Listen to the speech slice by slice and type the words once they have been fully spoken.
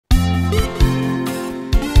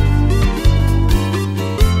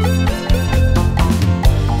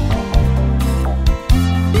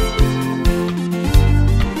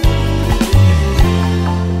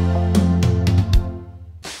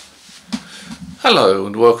Hello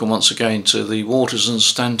and welcome once again to the Waters and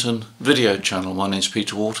Stanton video channel. My name is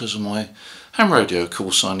Peter Waters and my ham radio call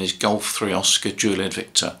sign is Golf 3 Oscar Juliet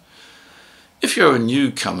Victor. If you're a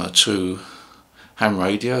newcomer to ham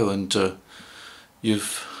radio and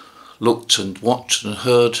you've looked and watched and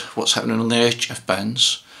heard what's happening on the HF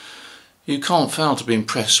bands, you can't fail to be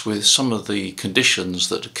impressed with some of the conditions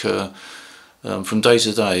that occur from day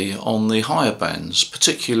to day on the higher bands,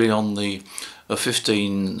 particularly on the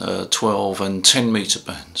 15, 12 and 10 metre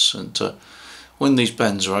bands. And when these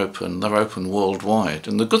bands are open, they're open worldwide.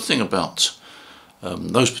 And the good thing about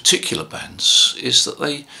those particular bands is that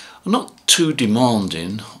they are not too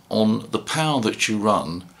demanding on the power that you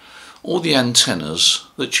run or the antennas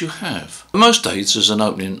that you have. Most days there's an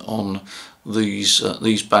opening on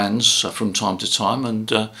these bands from time to time,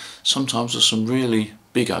 and sometimes there's some really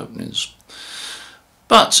big openings.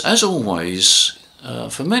 But as always,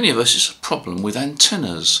 for many of us it's a problem with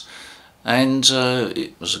antennas, and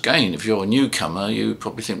it was, again, if you're a newcomer, you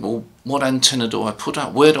probably think, well, what antenna do I put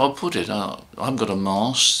up? Where do I put it? I've got a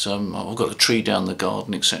mast, I've got a tree down the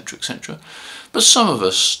garden, etc, etc. But some of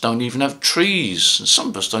us don't even have trees, and some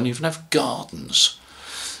of us don't even have gardens.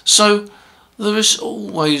 So there is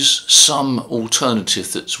always some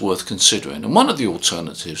alternative that's worth considering, and one of the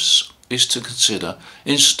alternatives is to consider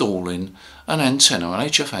installing an antenna, an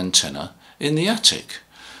HF antenna, in the attic,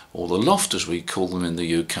 or the loft as we call them in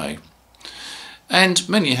the UK. And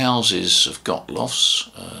many houses have got lofts,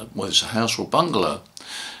 whether it's a house or a bungalow.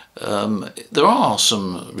 There are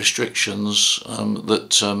some restrictions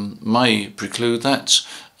that may preclude that,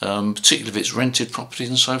 particularly if it's rented property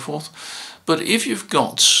and so forth. But if you've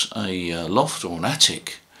got a loft or an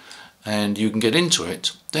attic and you can get into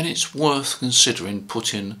it, then it's worth considering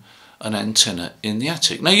putting an antenna in the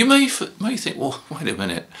attic. Now you may think, well, wait a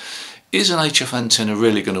minute, is an HF antenna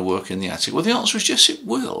really going to work in the attic? Well, the answer is yes, it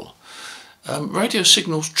will. Radio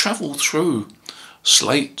signals travel through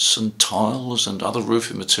slates and tiles and other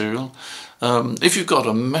roofing material. If you've got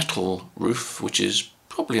a metal roof, which is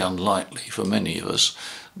probably unlikely for many of us,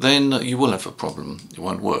 then you will have a problem, it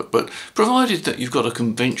won't work. But provided that you've got a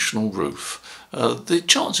conventional roof, the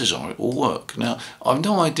chances are it will work. Now, I've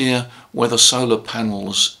no idea whether solar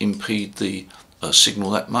panels impede the signal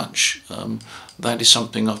that much. That is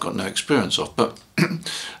something I've got no experience of, but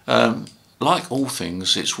like all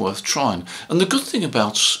things, it's worth trying. And the good thing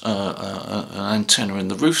about an antenna in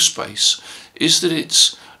the roof space is that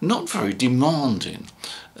it's not very demanding.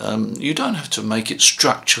 You don't have to make it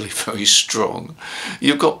structurally very strong.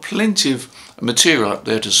 You've got plenty of material up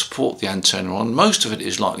there to support the antenna on. Most of it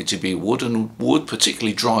is likely to be wood, and wood,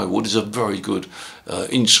 particularly dry wood, is a very good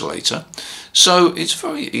insulator. So it's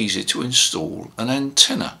very easy to install an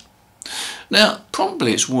antenna. Now,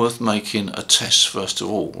 probably it's worth making a test first of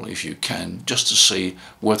all, if you can, just to see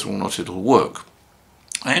whether or not it'll work.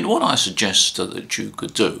 And what I suggest that you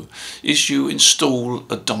could do is you install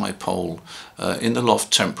a dipole in the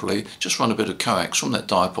loft temporarily. Just run a bit of coax from that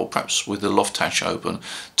dipole, perhaps with the loft hatch open,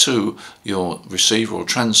 to your receiver or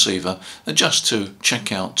transceiver, just to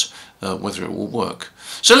check out whether it will work.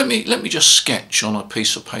 So let me just sketch on a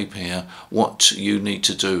piece of paper here what you need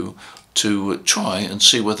to do to try and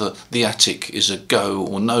see whether the attic is a go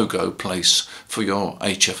or no-go place for your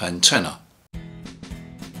HF antenna.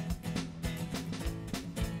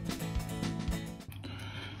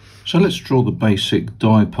 So let's draw the basic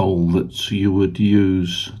dipole that you would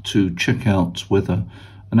use to check out whether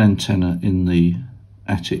an antenna in the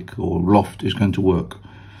attic or loft is going to work.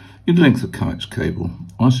 You'd length the coax cable.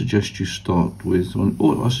 I suggest you start with,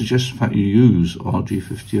 or I suggest in fact you use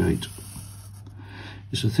RG58.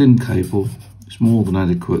 It's a thin cable, it's more than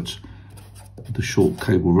adequate for the short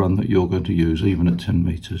cable run that you're going to use, even at 10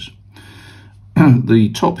 metres.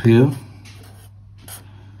 The top here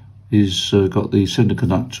is got the centre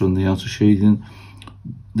conductor and the outer sheathing.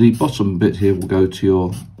 The bottom bit here will go to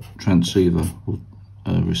your transceiver or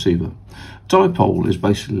receiver. Dipole is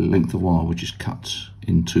basically the length of wire which is cut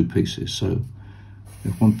in two pieces. So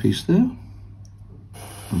you have one piece there,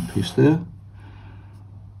 one piece there.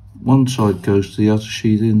 One side goes to the outer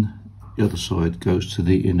sheathing, the other side goes to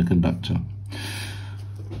the inner conductor.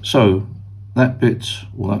 So that bit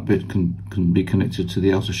can be connected to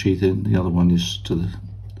the outer sheathing, the other one is to the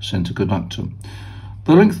centre conductor.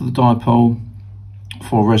 The length of the dipole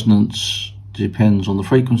for resonance depends on the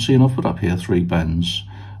frequency, and I've put up here 3 bands,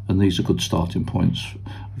 and these are good starting points.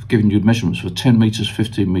 I've given you measurements for 10 metres,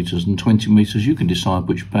 15 metres and 20 metres. You can decide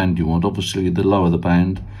which band you want. Obviously the lower the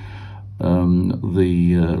band,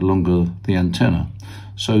 the longer the antenna.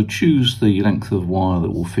 So choose the length of wire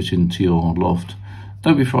that will fit into your loft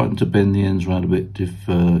Don't be frightened to bend the ends around a bit if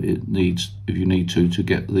you need to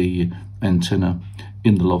get the antenna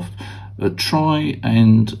in the loft. Try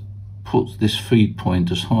and put this feed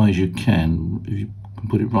point as high as you can. If you can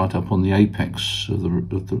put it right up on the apex of the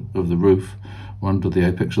roof, or under the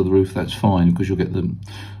apex of the roof, that's fine, because you'll get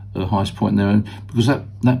the highest point there, and because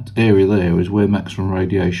that area there is where maximum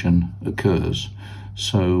radiation occurs.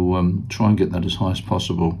 So try and get that as high as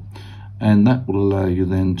possible, and that will allow you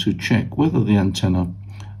then to check whether the antenna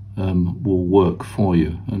will work for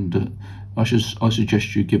you. And I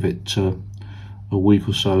suggest you give it a week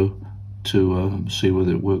or so to see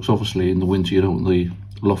whether it works. Obviously in the winter you don't want the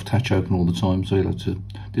loft hatch open all the time, so you'll have to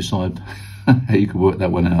decide how you can work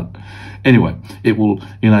that one out. Anyway, it will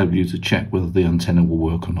enable you to check whether the antenna will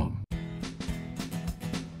work or not.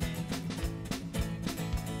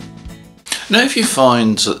 Now if you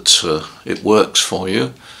find that it works for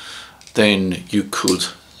you, then you could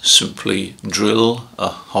simply drill a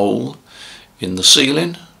hole in the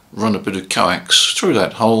ceiling, run a bit of coax through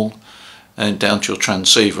that hole and down to your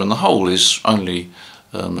transceiver, and the hole is only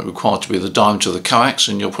required to be the diameter of the coax,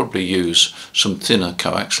 and you'll probably use some thinner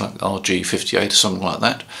coax like RG58 or something like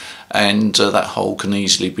that, and that hole can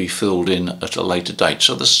easily be filled in at a later date,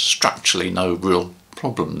 so there's structurally no real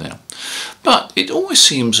problem there. But it always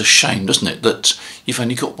seems a shame, doesn't it, that you've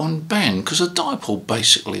only got one band, because a dipole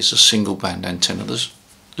basically is a single band antenna. There's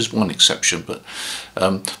one exception, but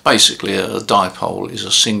basically a dipole is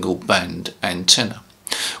a single band antenna.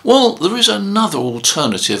 Well, there is another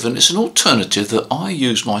alternative, and it's an alternative that I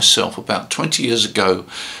used myself about 20 years ago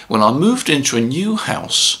when I moved into a new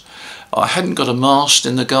house. I hadn't got a mast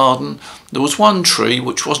in the garden. There was one tree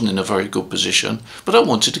which wasn't in a very good position, but I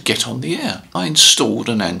wanted to get on the air. I installed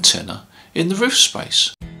an antenna in the roof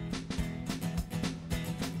space.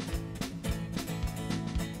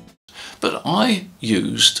 But I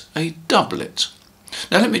used a doublet.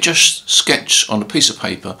 Now let me just sketch on a piece of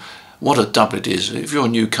paper what a doublet is. If you're a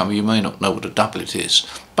newcomer, you may not know what a doublet is.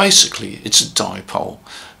 Basically, it's a dipole,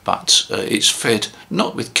 but it's fed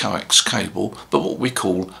not with coax cable, but what we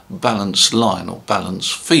call balance line or balance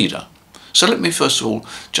feeder. So let me first of all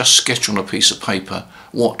just sketch on a piece of paper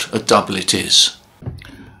what a doublet is.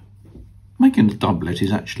 Making a doublet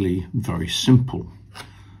is actually very simple.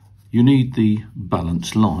 You need the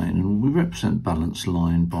balance line, and we represent balance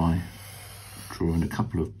line by drawing a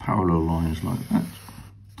couple of parallel lines like that,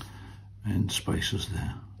 and spacers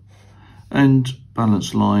there. And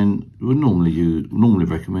balance line, we normally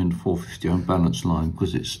recommend 450 ohm balance line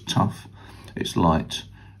because it's tough, it's light,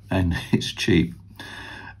 and it's cheap.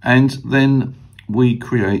 And then we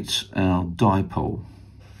create our dipole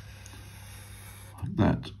like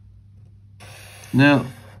that. Now,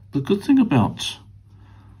 the good thing about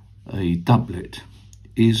a doublet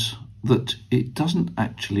is that it doesn't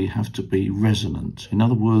actually have to be resonant. In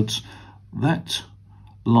other words, that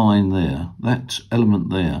line there, that element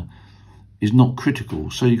there, is not critical,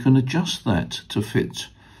 so you can adjust that to fit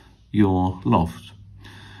your loft.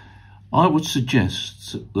 I would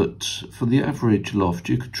suggest that for the average loft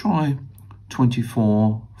you could try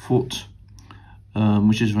 24 foot,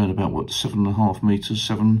 which is around about what, 7.5 meters,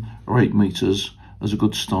 7 or 8 meters as a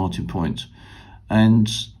good starting point, and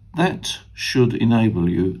that should enable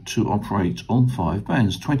you to operate on 5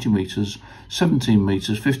 bands: 20 meters, 17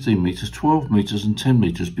 meters, 15 meters, 12 meters and 10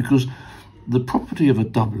 meters, because the property of a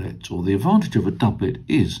doublet, or the advantage of a doublet,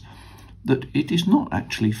 is that it is not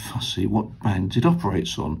actually fussy what bands it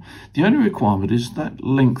operates on. The only requirement is that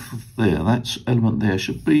length there, that element there,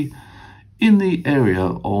 should be in the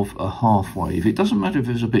area of a half wave. It doesn't matter if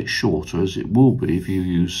it's a bit shorter, as it will be if you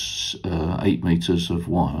use 8 meters of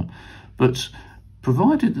wire, but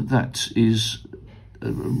provided that that is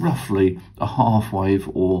roughly a half wave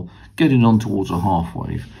or getting on towards a half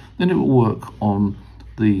wave, then it will work on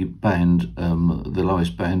the band, the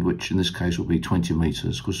lowest band, which in this case will be 20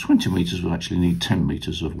 meters, because 20 meters will actually need 10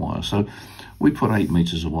 meters of wire. So we put 8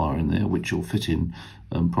 meters of wire in there, which will fit in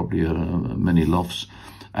probably many lofts,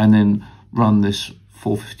 and then run this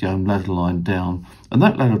 450 ohm ladder line down, and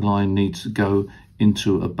that ladder line needs to go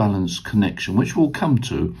into a balanced connection, which we'll come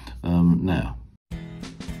to now.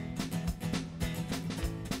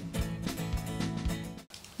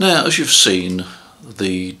 Now, as you've seen,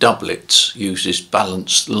 the doublet uses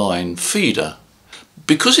balanced line feeder.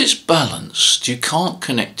 Because it's balanced, you can't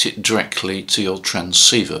connect it directly to your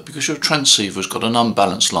transceiver, because your transceiver's got an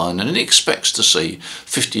unbalanced line and it expects to see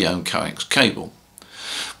 50 ohm coax cable.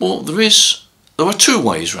 Well, there are 2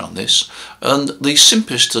 ways around this, and the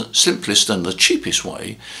simplest and the cheapest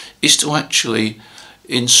way is to actually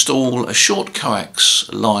install a short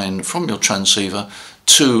coax line from your transceiver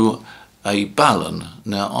to a balun.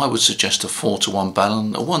 Now I would suggest a 4-to-1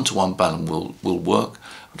 balun. A 1-to-1 balun will work,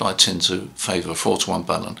 but I tend to favour a 4-to-1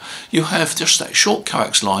 balun. You have just that short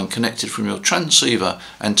coax line connected from your transceiver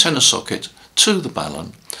antenna socket to the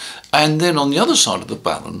balun, and then on the other side of the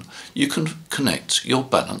balun you can connect your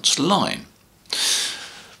balance line.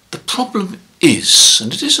 The problem is,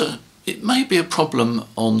 and it may be a problem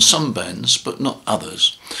on some bands but not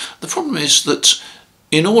others, the problem is that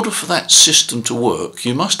in order for that system to work,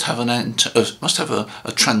 you must have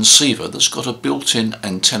a transceiver that's got a built-in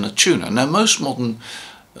antenna tuner. Now most modern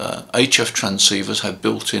HF transceivers have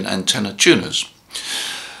built-in antenna tuners.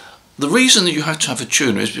 The reason that you have to have a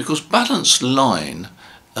tuner is because balanced line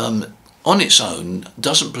on its own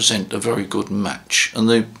doesn't present a very good match, and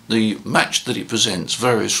the match that it presents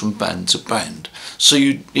varies from band to band, so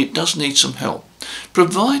it does need some help.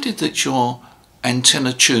 Provided that your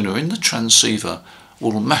antenna tuner in the transceiver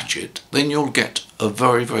will match it, then you'll get a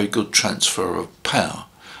very, very good transfer of power,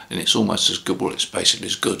 and it's almost as good, well, it's basically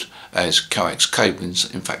as good as coax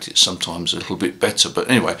cablings. In fact, it's sometimes a little bit better, but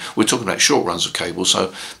anyway, we're talking about short runs of cable,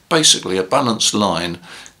 so basically a balanced line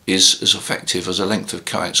is as effective as a length of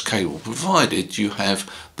coax cable, provided you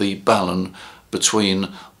have the balun between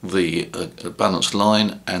the balanced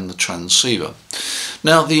line and the transceiver.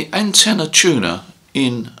 Now the antenna tuner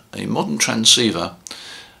in a modern transceiver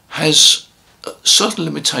has certain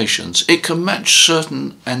limitations. It can match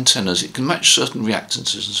certain antennas, it can match certain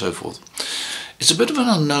reactances and so forth. It's a bit of an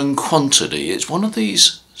unknown quantity. It's one of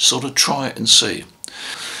these sort of try it and see.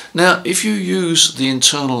 Now if you use the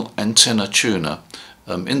internal antenna tuner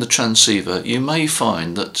in the transceiver, you may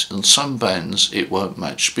find that in some bands it won't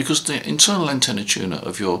match because the internal antenna tuner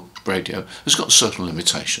of your radio has got certain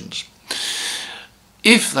limitations.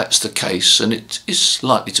 If that's the case, and it is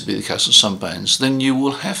likely to be the case in some bands, then you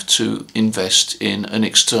will have to invest in an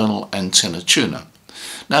external antenna tuner.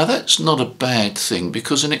 Now that's not a bad thing,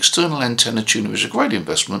 because an external antenna tuner is a great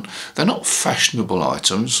investment. They're not fashionable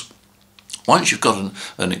items. Once you've got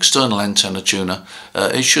an external antenna tuner,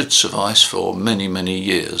 it should suffice for many, many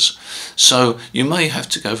years. So you may have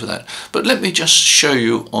to go for that. But let me just show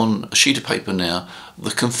you on a sheet of paper now the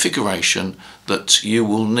configuration that you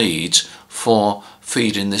will need for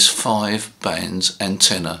feeding this 5 bands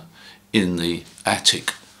antenna in the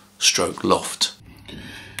attic stroke loft.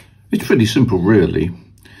 It's pretty simple really.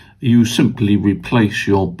 You simply replace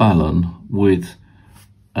your balun with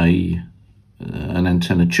an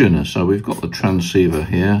antenna tuner. So we've got the transceiver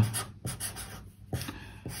here,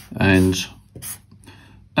 and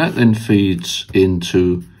that then feeds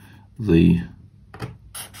into the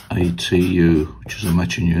ATU, which is a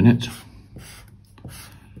matching unit.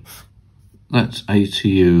 That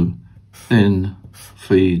ATU then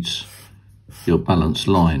feeds your balance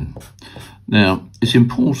line. Now it's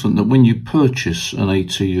important that when you purchase an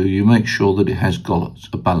ATU, you make sure that it has got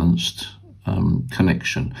a balanced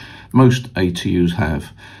connection. Most ATUs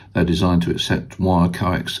have. They're designed to accept wire,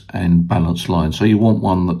 coax and balanced line, so you want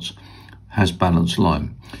one that has balanced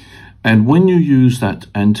line. And when you use that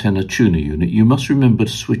antenna tuner unit, you must remember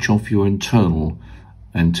to switch off your internal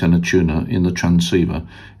antenna tuner in the transceiver.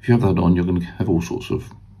 If you have that on, you're going to have all sorts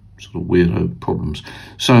of weirdo problems.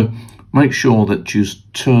 So make sure that you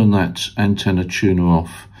turn that antenna tuner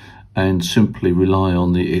off and simply rely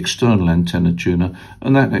on the external antenna tuner,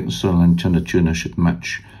 and that external antenna tuner should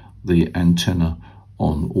match the antenna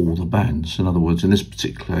on all the bands. In other words, in this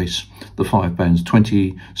particular case, the 5 bands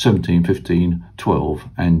 20, 17, 15, 12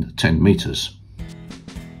 and 10 meters.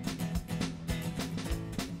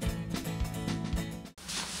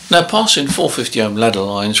 Now passing 450 ohm ladder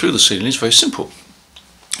line through the ceiling is very simple.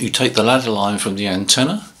 You take the ladder line from the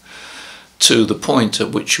antenna to the point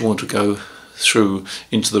at which you want to go through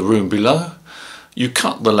into the room below. You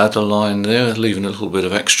cut the ladder line there, leaving a little bit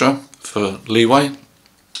of extra for leeway.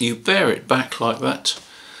 You bear it back like that,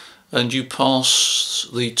 and you pass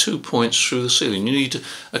the 2 points through the ceiling. You need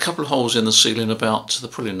a couple of holes in the ceiling, about, they're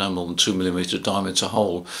probably no more than 2mm diameter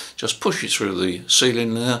hole. Just push it through the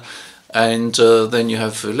ceiling there, and then you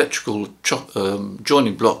have electrical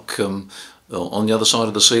joining block on the other side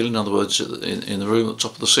of the ceiling, in other words in the room at the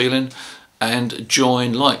top of the ceiling, and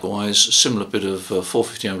join likewise a similar bit of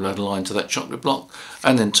 450 ohm ladder line to that chocolate block,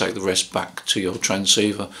 and then take the rest back to your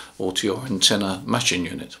transceiver or to your antenna matching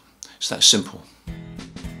unit. It's that simple.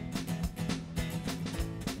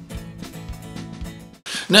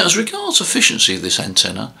 Now as regards efficiency of this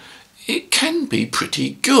antenna, it can be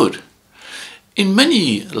pretty good. In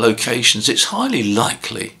many locations it's highly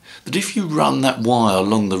likely that if you run that wire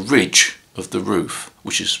along the ridge of the roof,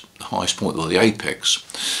 which is the highest point, or the apex,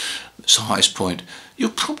 it's the highest point, you'll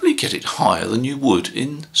probably get it higher than you would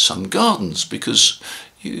in some gardens, because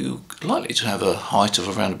you're likely to have a height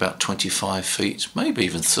of around about 25 feet, maybe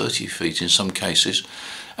even 30 feet in some cases,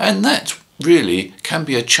 and that really can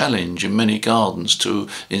be a challenge in many gardens to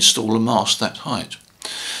install a mast that height.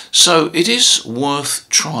 So it is worth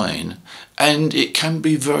trying, and it can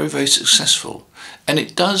be very, very successful, and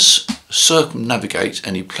it does circumnavigate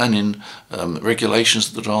any planning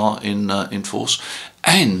regulations that are in force,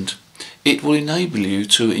 and it will enable you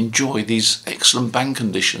to enjoy these excellent band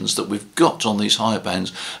conditions that we've got on these higher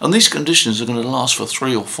bands, and these conditions are going to last for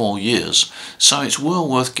 3 or 4 years, so it's well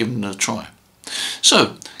worth giving it a try.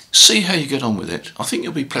 So see how you get on with it. I think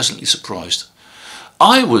you'll be pleasantly surprised.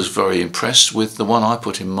 I was very impressed with the one I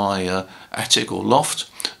put in my attic or loft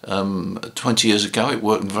 20 years ago. It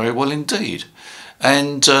worked very well indeed,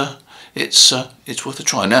 and it's worth a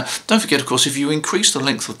try. Now, don't forget, of course, if you increase the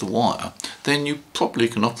length of the wire, then you probably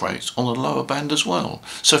can operate on a lower band as well.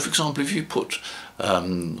 So, for example, if you put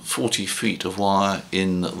 40 feet of wire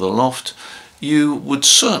in the loft, you would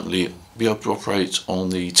certainly be able to operate on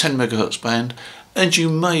the 10 megahertz band, and you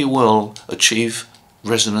may well achieve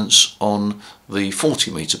resonance on the 40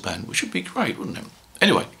 meter band, which would be great, wouldn't it?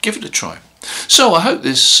 Anyway, give it a try. So I hope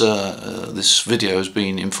this video has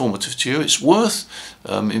been informative to you. It's worth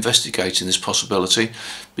investigating this possibility,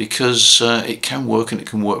 because it can work, and it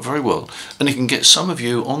can work very well, and it can get some of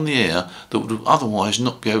you on the air that would otherwise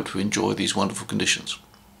not be able to enjoy these wonderful conditions.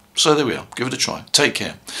 So there we are. Give it a try. Take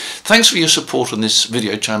care. Thanks for your support on this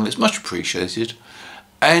video channel. It's much appreciated,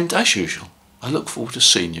 and as usual, I look forward to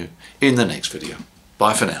seeing you in the next video.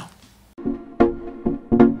 Bye for now.